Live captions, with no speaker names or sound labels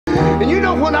And you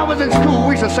know, when I was in school,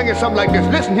 we used to sing it something like this.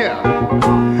 Listen here.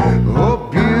 Oh,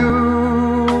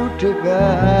 beautiful,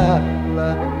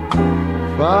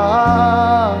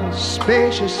 far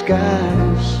spacious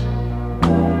skies,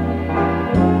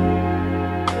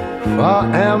 far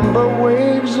amber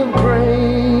waves of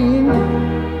grain,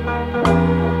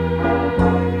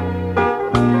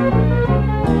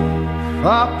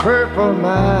 far purple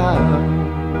mountain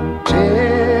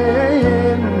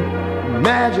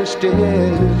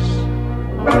majesties,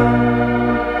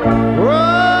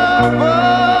 above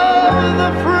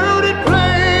the fruited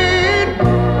plain.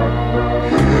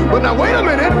 But now wait a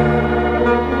minute,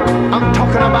 I'm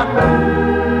talking about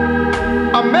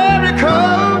America,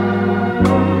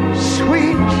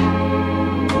 sweet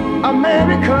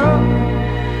America.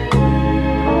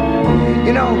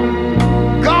 You know,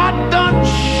 God done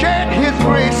shed his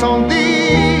grace on thee.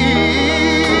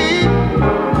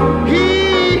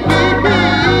 He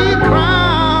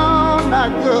crowned thy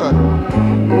good.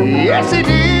 Yes, he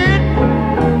did.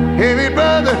 Heavy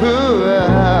brotherhood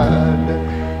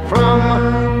from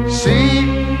sea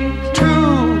to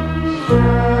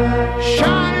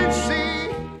shining sea.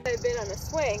 I've been on a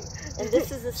swing, and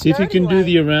this is a See if you can do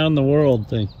the around the world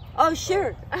thing. Oh,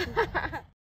 sure.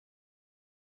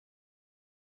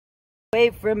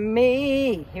 Away from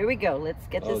me. Here we go. Let's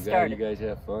get this started. You guys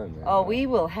have fun, man. Oh, we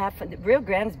will have fun. Rio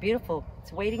Grande's beautiful.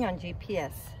 It's waiting on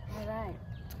GPS. All right.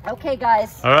 Okay,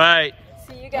 guys. All right.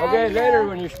 See you guys. Okay, later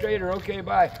when you're straighter. Okay,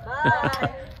 bye.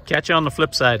 Bye. Catch you on the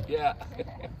flip side. Yeah.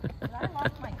 I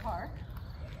lost my car.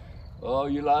 Oh,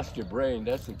 you lost your brain.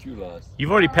 That's what you lost.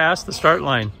 You've already passed the start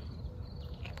line.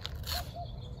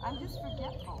 I'm just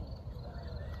forgetful.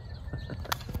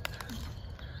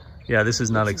 Yeah, this is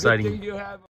not exciting. You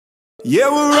have Yeah,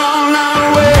 we're on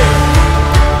our way.